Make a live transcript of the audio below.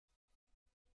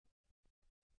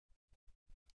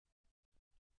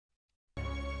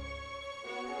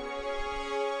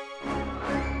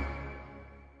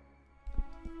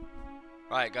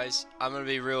Right, guys, I'm gonna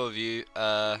be real with you.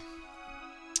 I've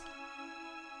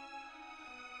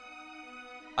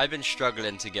been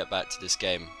struggling to get back to this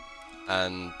game,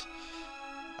 and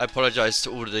I apologize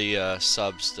to all the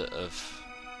subs that have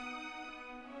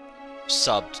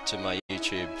subbed to my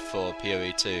YouTube for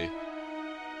POE2.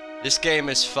 This game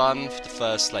is fun for the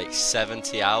first like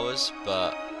 70 hours,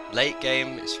 but late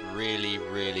game it's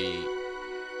really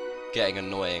getting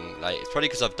annoying. Like, it's probably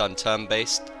because I've done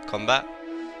turn-based combat,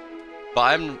 but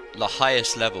I'm the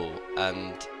highest level,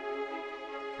 and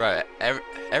right,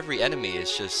 every enemy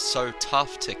is just so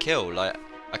tough to kill. Like,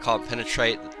 I can't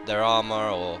penetrate their armor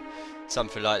or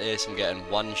something like this. I'm getting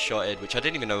one-shotted, which I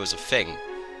didn't even know was a thing.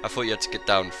 I thought you had to get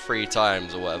down 3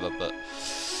 times or whatever, but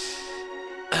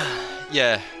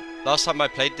yeah, last time I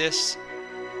played this,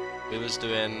 we was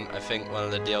doing, I think, one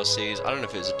of the DLCs. I don't know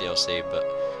if it was a DLC, but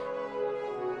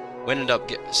we ended up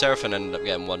Seraphim ended up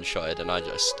getting one-shotted, and I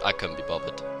couldn't be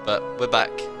bothered. But we're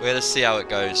back. We're gonna see how it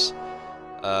goes.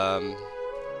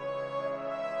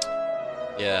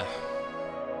 Yeah,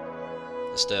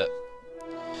 let's do it.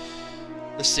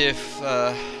 Let's see if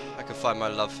I can find my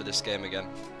love for this game again.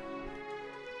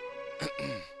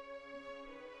 I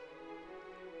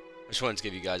just wanted to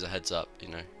give you guys a heads up, you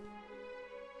know.